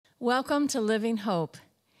Welcome to Living Hope.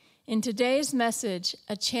 In today's message,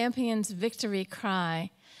 A Champion's Victory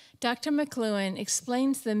Cry, Dr. McLuhan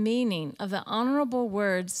explains the meaning of the honorable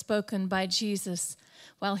words spoken by Jesus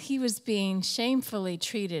while he was being shamefully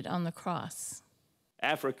treated on the cross.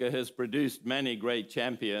 Africa has produced many great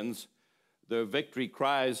champions. Their victory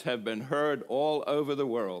cries have been heard all over the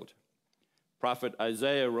world. Prophet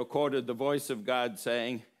Isaiah recorded the voice of God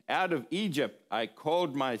saying, "Out of Egypt I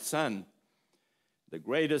called my son." The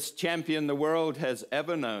greatest champion the world has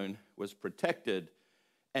ever known was protected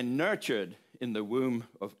and nurtured in the womb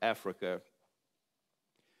of Africa.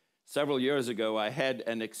 Several years ago, I had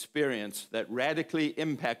an experience that radically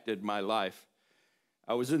impacted my life.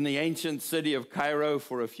 I was in the ancient city of Cairo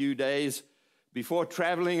for a few days before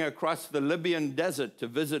traveling across the Libyan desert to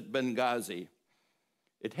visit Benghazi.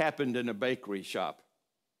 It happened in a bakery shop.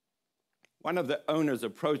 One of the owners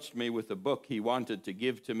approached me with a book he wanted to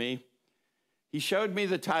give to me. He showed me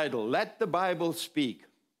the title, "Let the Bible Speak."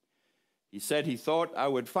 He said he thought I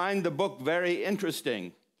would find the book very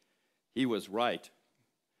interesting. He was right.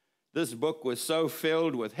 This book was so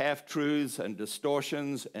filled with half-truths and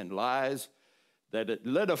distortions and lies that it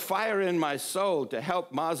lit a fire in my soul to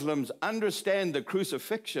help Muslims understand the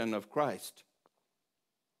crucifixion of Christ.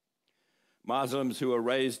 Muslims who are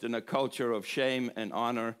raised in a culture of shame and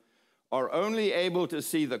honor are only able to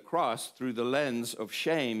see the cross through the lens of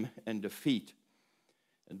shame and defeat.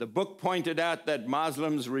 And the book pointed out that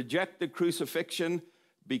Muslims reject the crucifixion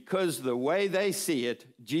because the way they see it,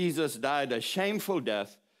 Jesus died a shameful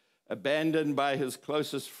death, abandoned by his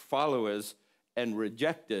closest followers and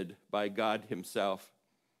rejected by God himself.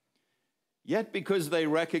 Yet because they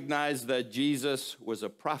recognize that Jesus was a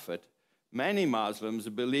prophet, many Muslims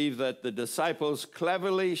believe that the disciples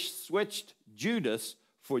cleverly switched Judas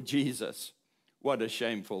for Jesus. What a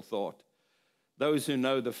shameful thought. Those who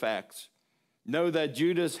know the facts know that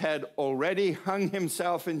Judas had already hung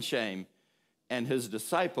himself in shame and his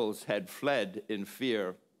disciples had fled in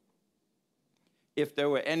fear. If there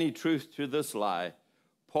were any truth to this lie,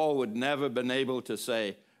 Paul would never have been able to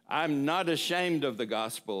say, "I'm not ashamed of the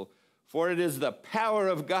gospel, for it is the power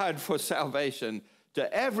of God for salvation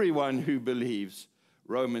to everyone who believes."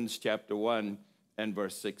 Romans chapter 1 and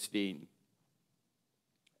verse 16.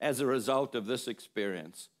 As a result of this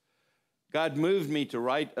experience, God moved me to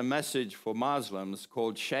write a message for Muslims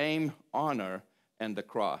called Shame, Honor, and the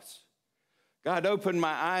Cross. God opened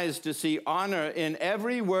my eyes to see honor in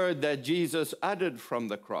every word that Jesus uttered from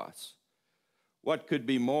the cross. What could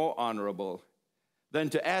be more honorable than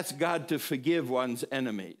to ask God to forgive one's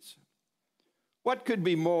enemies? What could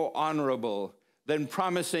be more honorable than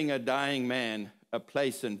promising a dying man a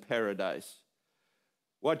place in paradise?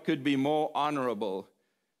 What could be more honorable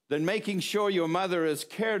than making sure your mother is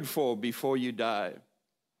cared for before you die?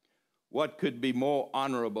 What could be more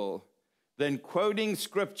honorable than quoting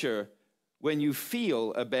scripture when you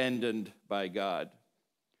feel abandoned by God?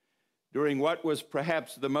 During what was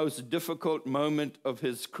perhaps the most difficult moment of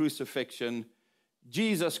his crucifixion,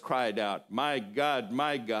 Jesus cried out, my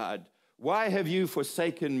God, why have you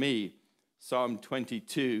forsaken me?" Psalm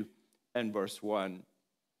 22 and verse 1.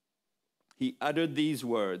 He uttered these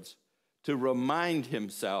words to remind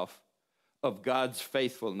himself of God's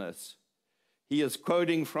faithfulness. He is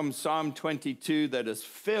quoting from Psalm 22 that is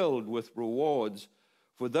filled with rewards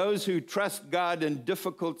for those who trust God in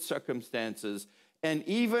difficult circumstances. And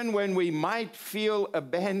even when we might feel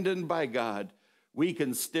abandoned by God, we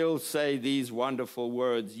can still say these wonderful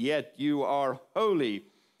words, "Yet you are holy,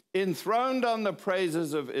 enthroned on the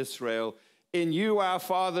praises of Israel. In you our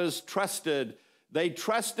fathers trusted. They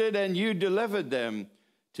trusted and you delivered them.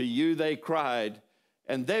 To you they cried,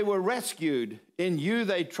 and they were rescued. In you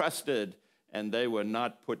they trusted, and they were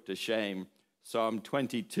not put to shame." Psalm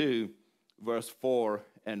 22, verse 4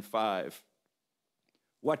 and 5.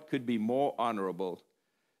 What could be more honorable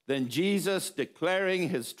than Jesus declaring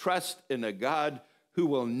his trust in a God who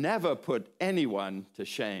will never put anyone to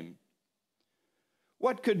shame?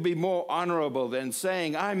 What could be more honorable than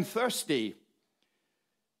saying, "I'm thirsty"?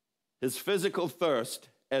 His physical thirst,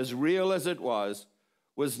 as real as it was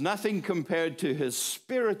nothing compared to his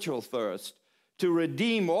spiritual thirst to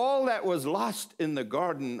redeem all that was lost in the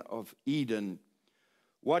Garden of Eden.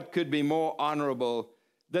 What could be more honorable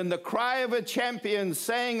than the cry of a champion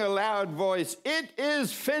saying a loud voice, "It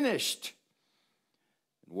is finished"?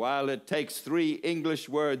 While it takes 3 English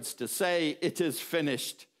words to say "it is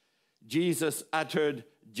finished," Jesus uttered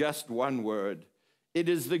just one word. It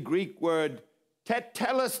is the Greek word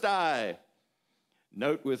tetelestai.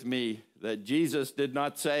 Note with me that Jesus did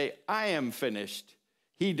not say, "I am finished."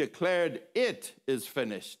 He declared, "It is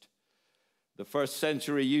finished." The first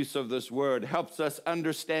century use of this word helps us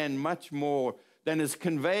understand much more than is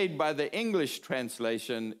conveyed by the English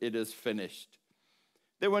translation, "it is finished."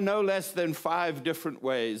 There were no less than 5 different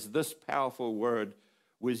ways this powerful word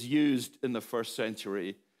was used in the first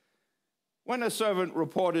century. When a servant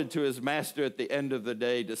reported to his master at the end of the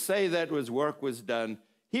day to say that his work was done,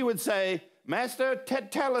 he would say, "Master,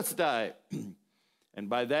 tetelestai." And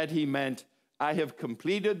by that he meant, "I have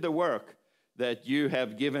completed the work that you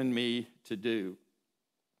have given me to do."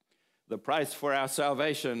 The price for our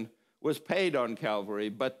salvation was paid on Calvary,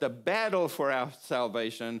 but the battle for our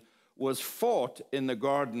salvation was fought in the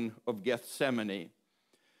Garden of Gethsemane.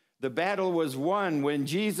 The battle was won when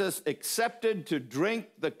Jesus accepted to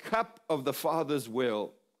drink the cup of the Father's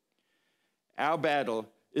will. Our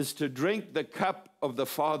battle is to drink the cup of the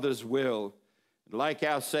Father's will. Like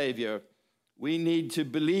our Savior, we need to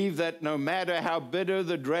believe that no matter how bitter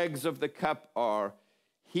the dregs of the cup are,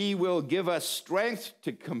 he will give us strength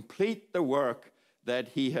to complete the work that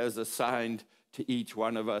he has assigned to each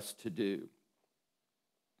one of us to do.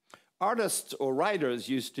 Artists or writers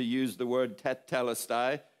used to use the word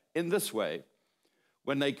tetelestai in this way.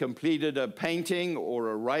 When they completed a painting or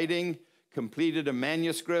a writing, completed a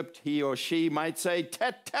manuscript, he or she might say,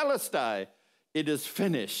 "Tetelestai, it is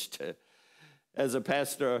finished." As a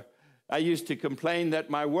pastor, I used to complain that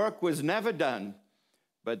my work was never done,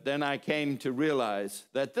 but then I came to realize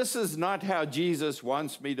that this is not how Jesus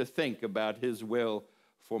wants me to think about his will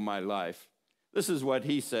for my life. This is what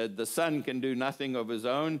he said: "The Son can do nothing of his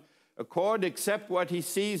own accord except what he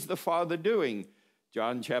sees the Father doing."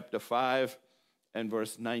 John chapter 5 and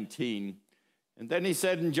verse 19. And then he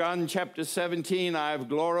said in John chapter 17, "I have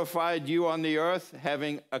glorified you on the earth,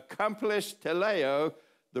 having accomplished teleo,"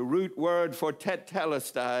 the root word for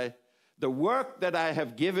tetelestai, "the work that I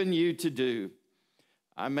have given you to do."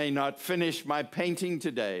 I may not finish my painting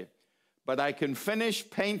today, but I can finish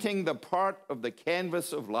painting the part of the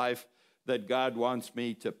canvas of life that God wants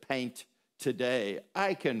me to paint today.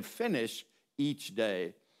 I can finish each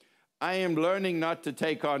day. I am learning not to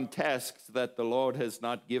take on tasks that the Lord has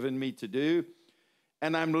not given me to do,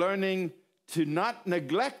 and I'm learning to not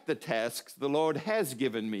neglect the tasks the Lord has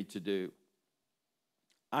given me to do.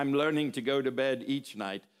 I'm learning to go to bed each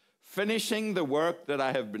night, finishing the work that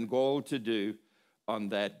I have been called to do on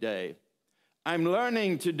that day. I'm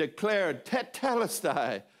learning to declare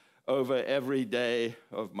tetelestai over every day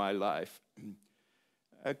of my life.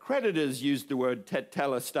 Creditors used the word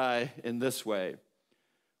tetelestai in this way.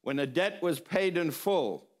 When a debt was paid in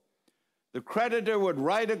full, the creditor would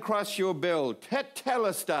write across your bill,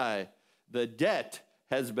 "Tetelestai, the debt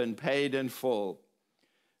has been paid in full."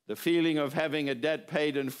 The feeling of having a debt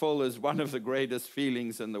paid in full is one of the greatest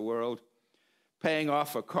feelings in the world. Paying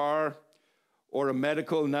off a car, or a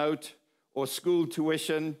medical note, or school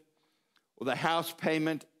tuition, or the house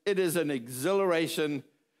payment, it is an exhilaration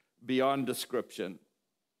beyond description.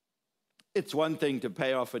 It's one thing to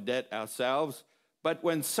pay off a debt ourselves, but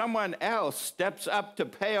when someone else steps up to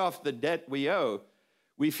pay off the debt we owe,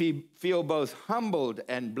 we feel both humbled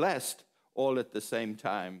and blessed all at the same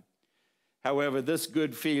time. However, this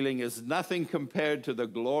good feeling is nothing compared to the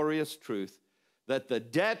glorious truth that the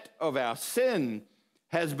debt of our sin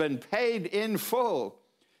has been paid in full.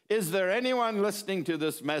 Is there anyone listening to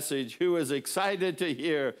this message who is excited to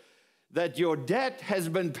hear that your debt has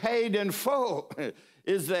been paid in full?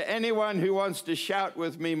 Is there anyone who wants to shout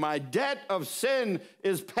with me, "My debt of sin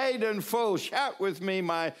is paid in full"? Shout with me,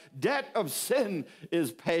 "My debt of sin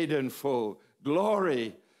is paid in full."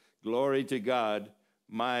 Glory, glory to God.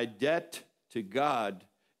 My debt to God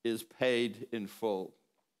is paid in full.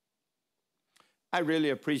 I really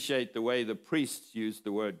appreciate the way the priests use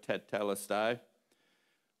the word tetelestai.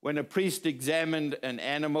 When a priest examined an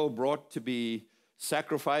animal brought to be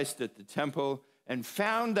sacrificed at the temple and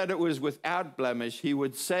found that it was without blemish, he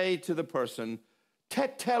would say to the person,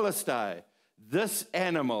 "Tetelestai, this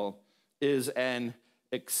animal is an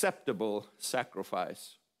acceptable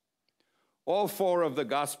sacrifice." All 4 of the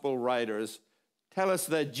gospel writers tell us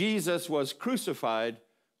that Jesus was crucified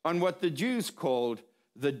on what the Jews called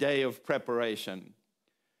the day of preparation.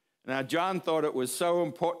 Now, John thought it was so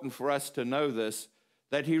important for us to know this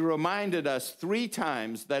that he reminded us 3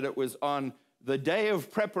 times that it was on the day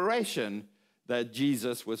of preparation that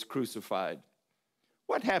Jesus was crucified.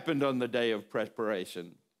 What happened on the day of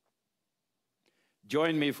preparation?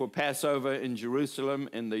 Join me for Passover in Jerusalem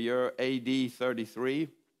in the year AD 33.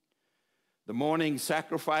 The morning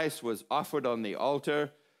sacrifice was offered on the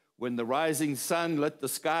altar when the rising sun lit the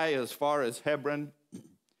sky as far as Hebron.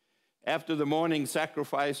 After the morning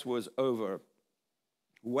sacrifice was over,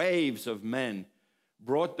 waves of men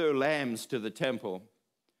brought their lambs to the temple.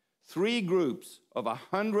 3 groups of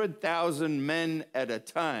 100,000 men at a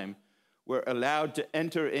time were allowed to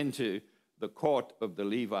enter into the court of the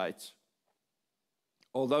Levites.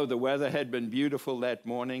 Although the weather had been beautiful that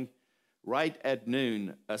morning, right at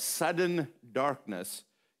noon, a sudden darkness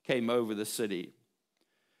came over the city.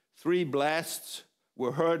 3 blasts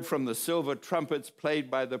were heard from the silver trumpets played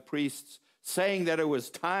by the priests, saying that it was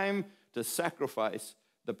time to sacrifice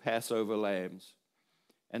the Passover lambs.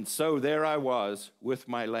 And so there I was with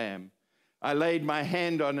my lamb. I laid my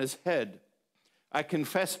hand on his head. I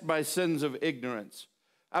confessed my sins of ignorance.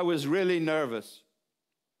 I was really nervous.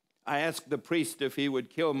 I asked the priest if he would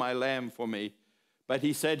kill my lamb for me, but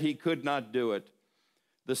he said he could not do it.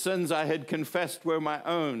 The sins I had confessed were my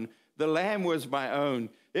own. The lamb was my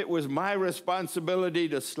own. It was my responsibility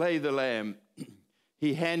to slay the lamb.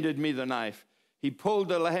 He handed me the knife. He pulled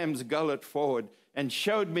the lamb's gullet forward and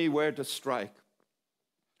showed me where to strike.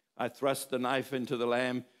 I thrust the knife into the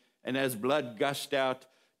lamb, and as blood gushed out,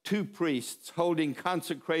 2 priests holding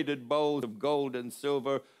consecrated bowls of gold and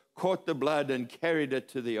silver caught the blood and carried it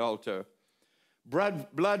to the altar.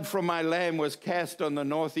 Blood from my lamb was cast on the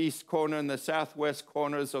northeast corner and the southwest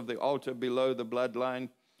corners of the altar below the bloodline.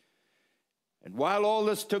 And while all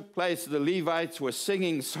this took place, the Levites were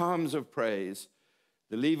singing psalms of praise.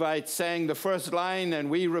 The Levites sang the first line,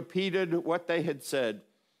 and we repeated what they had said.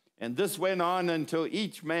 And this went on until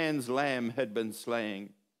each man's lamb had been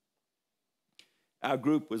slain. Our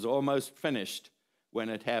group was almost finished when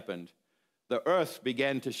it happened. The earth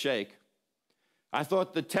began to shake. I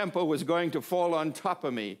thought the temple was going to fall on top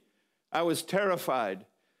of me. I was terrified.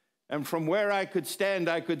 And from where I could stand,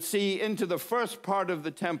 I could see into the first part of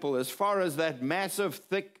the temple as far as that massive,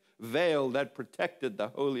 thick veil that protected the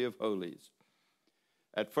Holy of Holies.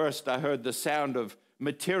 At first, I heard the sound of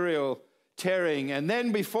material tearing, and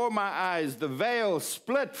then before my eyes, the veil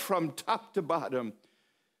split from top to bottom.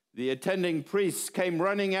 The attending priests came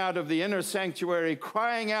running out of the inner sanctuary,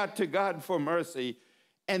 crying out to God for mercy.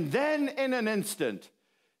 And then in an instant,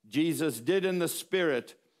 Jesus did in the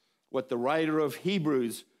Spirit what the writer of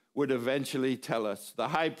Hebrews would eventually tell us. The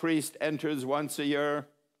high priest enters once a year,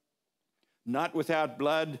 not without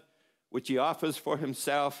blood, which he offers for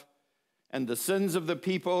himself, and the sins of the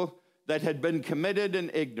people that had been committed in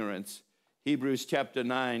ignorance. Hebrews chapter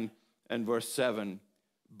 9 and verse 7.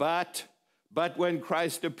 But when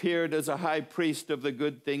Christ appeared as a high priest of the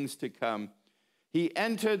good things to come, he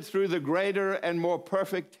entered through the greater and more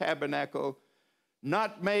perfect tabernacle,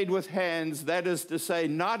 not made with hands, that is to say,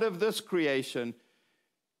 not of this creation,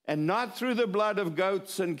 and not through the blood of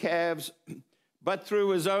goats and calves, but through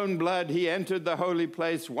his own blood he entered the holy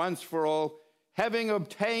place once for all, having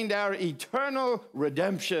obtained our eternal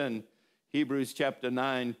redemption. Hebrews chapter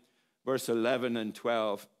 9, verse 11 and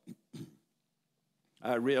 12.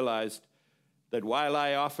 I realized that while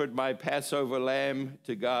I offered my Passover lamb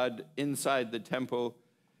to God inside the temple,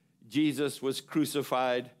 Jesus was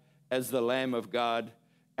crucified as the Lamb of God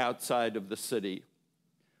outside of the city.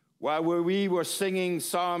 While we were singing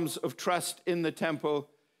psalms of trust in the temple,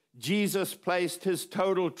 Jesus placed his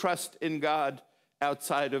total trust in God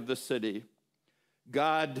outside of the city.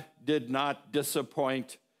 God did not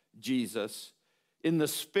disappoint Jesus. In the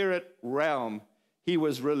spirit realm, he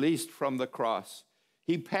was released from the cross.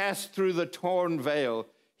 He passed through the torn veil.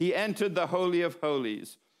 He entered the Holy of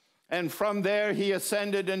Holies. And from there, he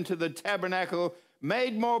ascended into the tabernacle,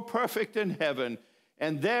 made more perfect in heaven.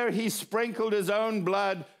 And there he sprinkled his own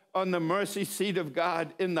blood on the mercy seat of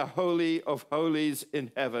God in the Holy of Holies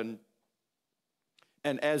in heaven.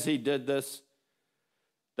 And as he did this,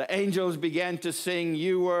 the angels began to sing,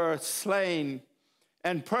 "You were slain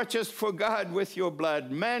and purchased for God with your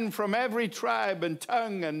blood, men from every tribe and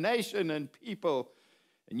tongue and nation and people.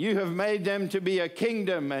 And you have made them to be a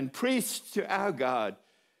kingdom and priests to our God,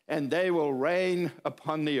 and they will reign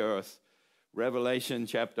upon the earth." Revelation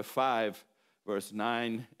chapter 5, verse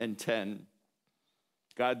 9 and 10.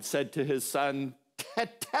 God said to his son,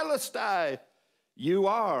 "Tetelestai, you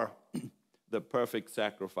are the perfect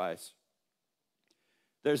sacrifice."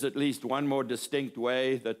 There's at least one more distinct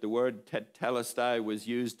way that the word tetelestai was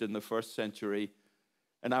used in the first century,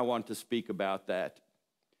 and I want to speak about that.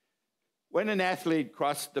 When an athlete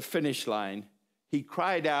crossed the finish line, he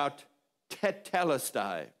cried out,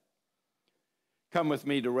 "Tetelestai." Come with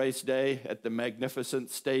me to race day at the magnificent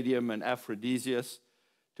stadium in Aphrodisias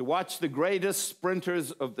to watch the greatest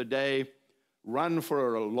sprinters of the day run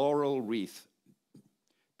for a laurel wreath.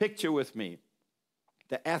 Picture with me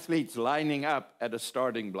the athletes lining up at a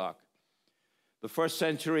starting block. The first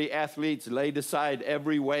century athletes laid aside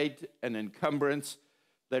every weight and encumbrance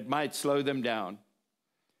that might slow them down.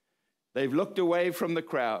 They've looked away from the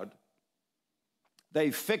crowd.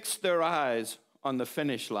 They fixed their eyes on the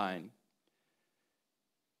finish line.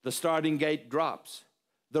 The starting gate drops.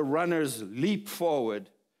 The runners leap forward.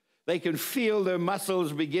 They can feel their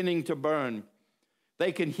muscles beginning to burn.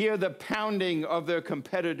 They can hear the pounding of their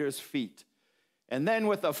competitors' feet. And then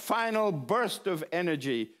with a final burst of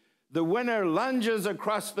energy, the winner lunges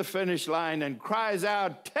across the finish line and cries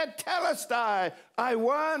out, "Tetelestai, I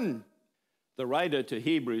won!" The writer to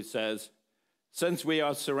Hebrews says, "Since we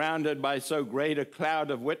are surrounded by so great a cloud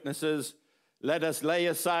of witnesses, let us lay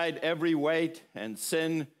aside every weight and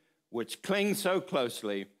sin which clings so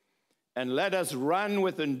closely, and let us run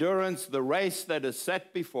with endurance the race that is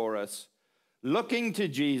set before us, looking to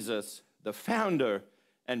Jesus, the founder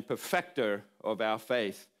and perfecter of our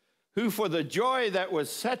faith, who for the joy that was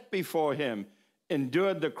set before him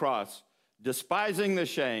endured the cross, despising the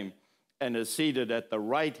shame, and is seated at the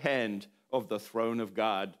right hand of the throne of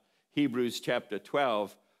God." Hebrews chapter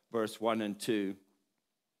 12, verse 1 and 2.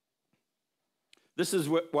 This is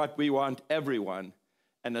what we want everyone,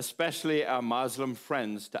 and especially our Muslim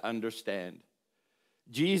friends, to understand.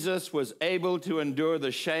 Jesus was able to endure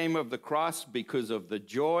the shame of the cross because of the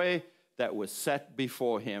joy that was set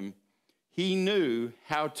before him. He knew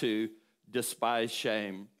how to despise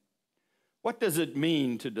shame. What does it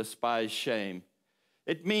mean to despise shame?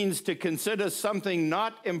 It means to consider something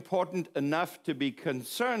not important enough to be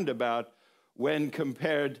concerned about when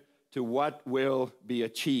compared to what will be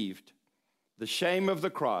achieved. The shame of the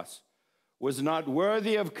cross was not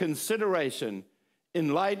worthy of consideration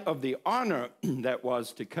in light of the honor that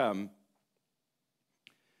was to come.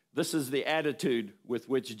 This is the attitude with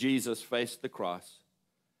which Jesus faced the cross.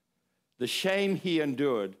 The shame he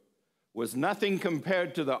endured was nothing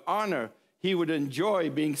compared to the honor he would enjoy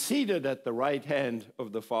being seated at the right hand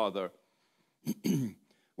of the Father.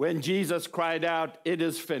 When Jesus cried out, "It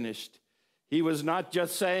is finished," he was not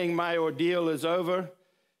just saying my ordeal is over.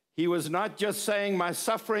 He was not just saying my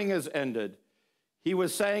suffering is ended. He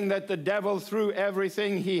was saying that the devil threw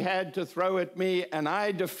everything he had to throw at me, and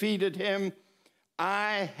I defeated him.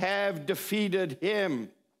 I have defeated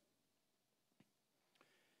him.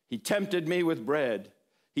 He tempted me with bread.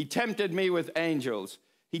 He tempted me with angels.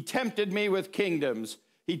 He tempted me with kingdoms.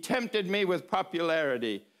 He tempted me with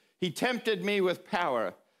popularity. He tempted me with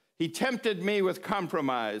power. He tempted me with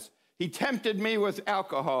compromise. He tempted me with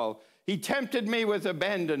alcohol. He tempted me with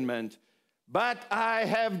abandonment. But I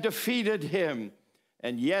have defeated him.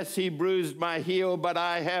 And yes, he bruised my heel, but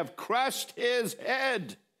I have crushed his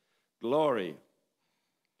head. Glory.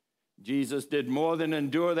 Jesus did more than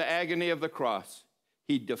endure the agony of the cross.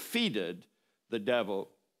 He defeated the devil.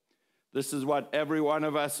 This is what every one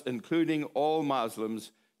of us, including all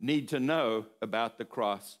Muslims, need to know about the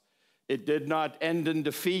cross. It did not end in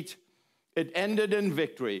defeat. It ended in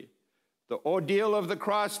victory. The ordeal of the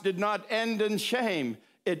cross did not end in shame.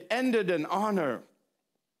 It ended in honor.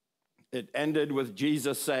 It ended with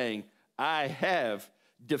Jesus saying, "I have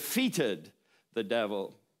defeated the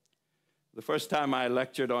devil." The first time I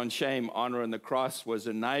lectured on shame, honor, and the cross was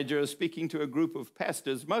in Niger, speaking to a group of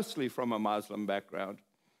pastors, mostly from a Muslim background.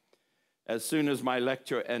 As soon as my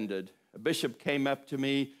lecture ended, a bishop came up to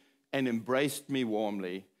me and embraced me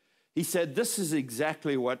warmly. He said, "This is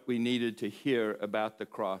exactly what we needed to hear about the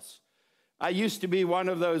cross." I used to be one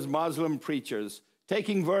of those Muslim preachers,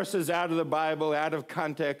 taking verses out of the Bible, out of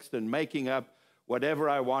context, and making up whatever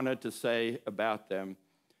I wanted to say about them.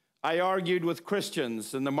 I argued with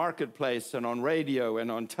Christians in the marketplace and on radio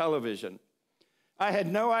and on television. I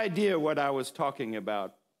had no idea what I was talking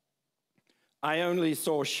about. I only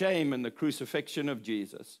saw shame in the crucifixion of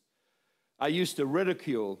Jesus. I used to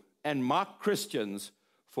ridicule and mock Christians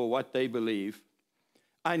for what they believe.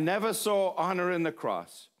 I never saw honor in the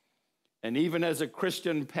cross. And even as a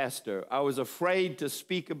Christian pastor, I was afraid to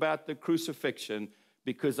speak about the crucifixion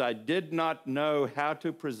because I did not know how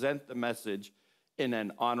to present the message in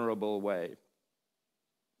an honorable way.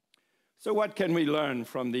 So what can we learn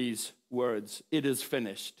from these words? It is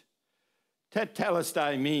finished.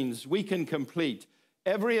 Tetelestai means we can complete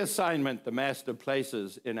every assignment the Master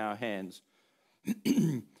places in our hands.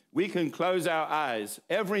 We can close our eyes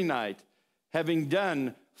every night, having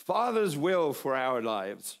done Father's will for our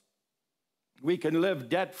lives. We can live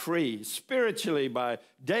debt-free spiritually by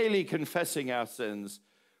daily confessing our sins.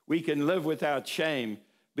 We can live without shame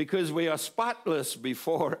because we are spotless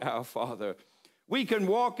before our Father. We can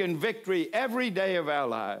walk in victory every day of our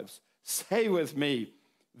lives. Say with me,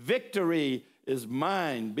 victory is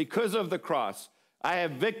mine because of the cross. I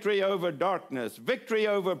have victory over darkness, victory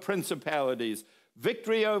over principalities,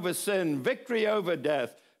 victory over sin, victory over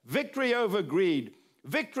death, victory over greed,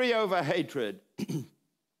 victory over hatred,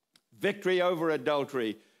 victory over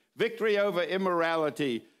adultery, victory over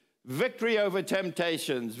immorality, victory over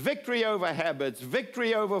temptations, victory over habits,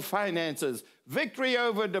 victory over finances, victory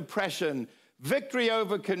over depression, victory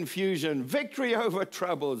over confusion, victory over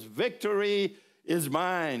troubles. Victory is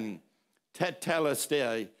mine.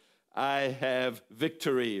 Tetelestai, I have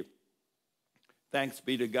victory. Thanks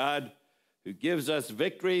be to God who gives us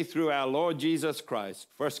victory through our Lord Jesus Christ.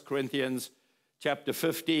 1 Corinthians chapter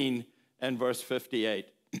 15 and verse 58.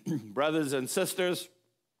 Brothers and sisters,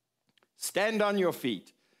 stand on your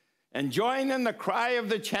feet and join in the cry of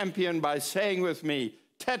the champion by saying with me,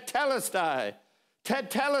 Tetelestai,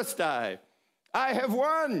 Tetelestai, I have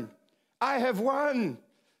won, I have won.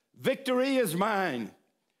 Victory is mine.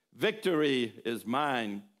 Victory is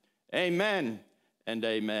mine. Amen and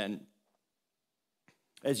amen.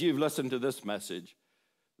 As you've listened to this message,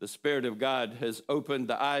 the Spirit of God has opened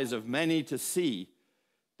the eyes of many to see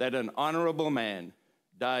that an honorable man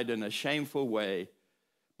died in a shameful way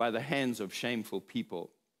by the hands of shameful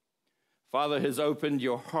people. Father has opened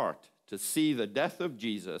your heart to see the death of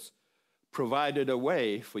Jesus provided a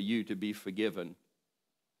way for you to be forgiven.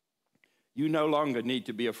 You no longer need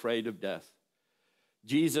to be afraid of death.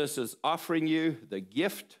 Jesus is offering you the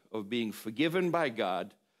gift of being forgiven by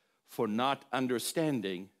God for not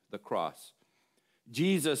understanding the cross.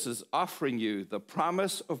 Jesus is offering you the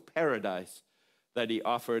promise of paradise that he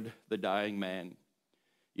offered the dying man.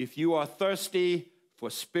 If you are thirsty for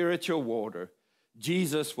spiritual water,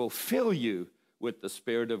 Jesus will fill you with the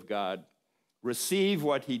Spirit of God. Receive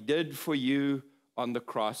what he did for you on the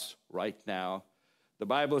cross right now. The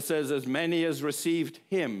Bible says, as many as received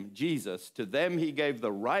him, Jesus, to them he gave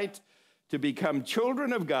the right to become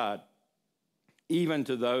children of God, even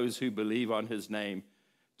to those who believe on his name.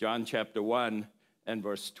 John chapter 1 and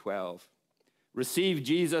verse 12. Receive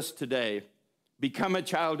Jesus today. Become a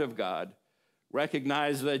child of God.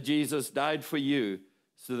 Recognize that Jesus died for you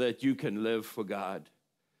so that you can live for God.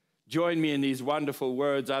 Join me in these wonderful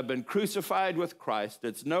words. I've been crucified with Christ.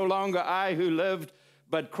 It's no longer I who lived,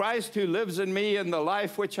 but Christ who lives in me. In the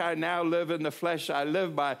life which I now live in the flesh, I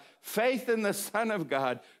live by faith in the Son of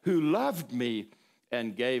God who loved me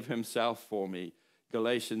and gave himself for me.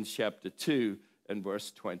 Galatians chapter 2 and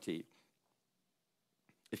verse 20.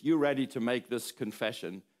 If you're ready to make this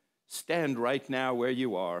confession, stand right now where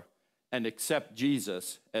you are and accept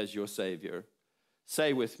Jesus as your Savior.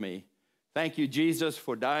 Say with me, thank you, Jesus,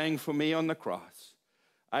 for dying for me on the cross.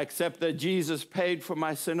 I accept that Jesus paid for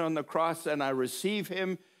my sin on the cross, and I receive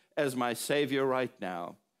him as my Savior right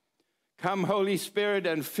now. Come, Holy Spirit,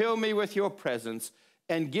 and fill me with your presence,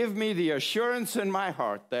 and give me the assurance in my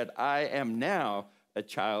heart that I am now a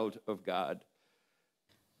child of God.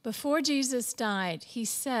 Before Jesus died, he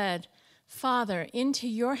said, Father, into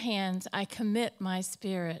your hands I commit my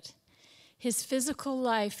spirit. His physical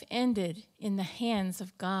life ended in the hands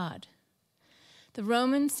of God. The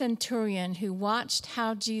Roman centurion who watched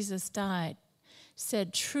how Jesus died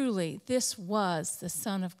said, truly, this was the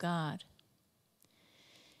Son of God.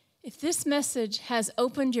 If this message has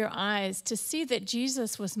opened your eyes to see that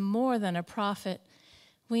Jesus was more than a prophet,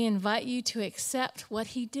 we invite you to accept what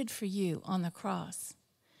he did for you on the cross.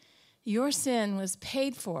 Your sin was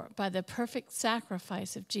paid for by the perfect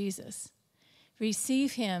sacrifice of Jesus.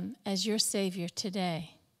 Receive him as your Savior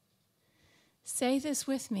today. Say this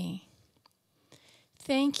with me.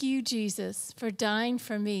 Thank you, Jesus, for dying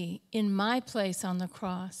for me in my place on the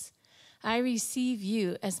cross. I receive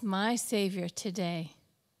you as my Savior today.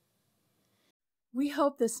 We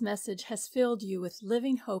hope this message has filled you with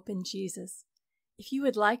living hope in Jesus. If you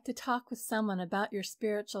would like to talk with someone about your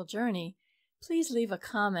spiritual journey, please leave a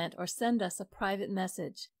comment or send us a private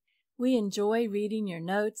message. We enjoy reading your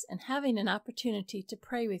notes and having an opportunity to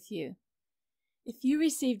pray with you. If you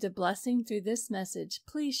received a blessing through this message,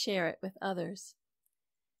 please share it with others.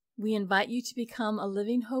 We invite you to become a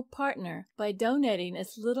Living Hope partner by donating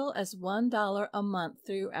as little as $1 a month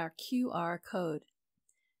through our QR code.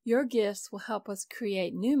 Your gifts will help us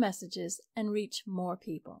create new messages and reach more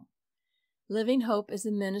people. Living Hope is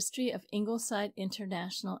a ministry of Ingleside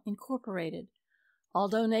International, Incorporated. All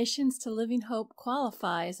donations to Living Hope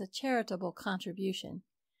qualify as a charitable contribution.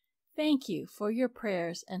 Thank you for your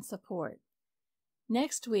prayers and support.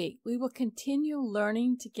 Next week, we will continue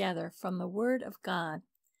learning together from the Word of God.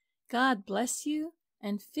 God bless you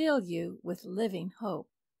and fill you with living hope.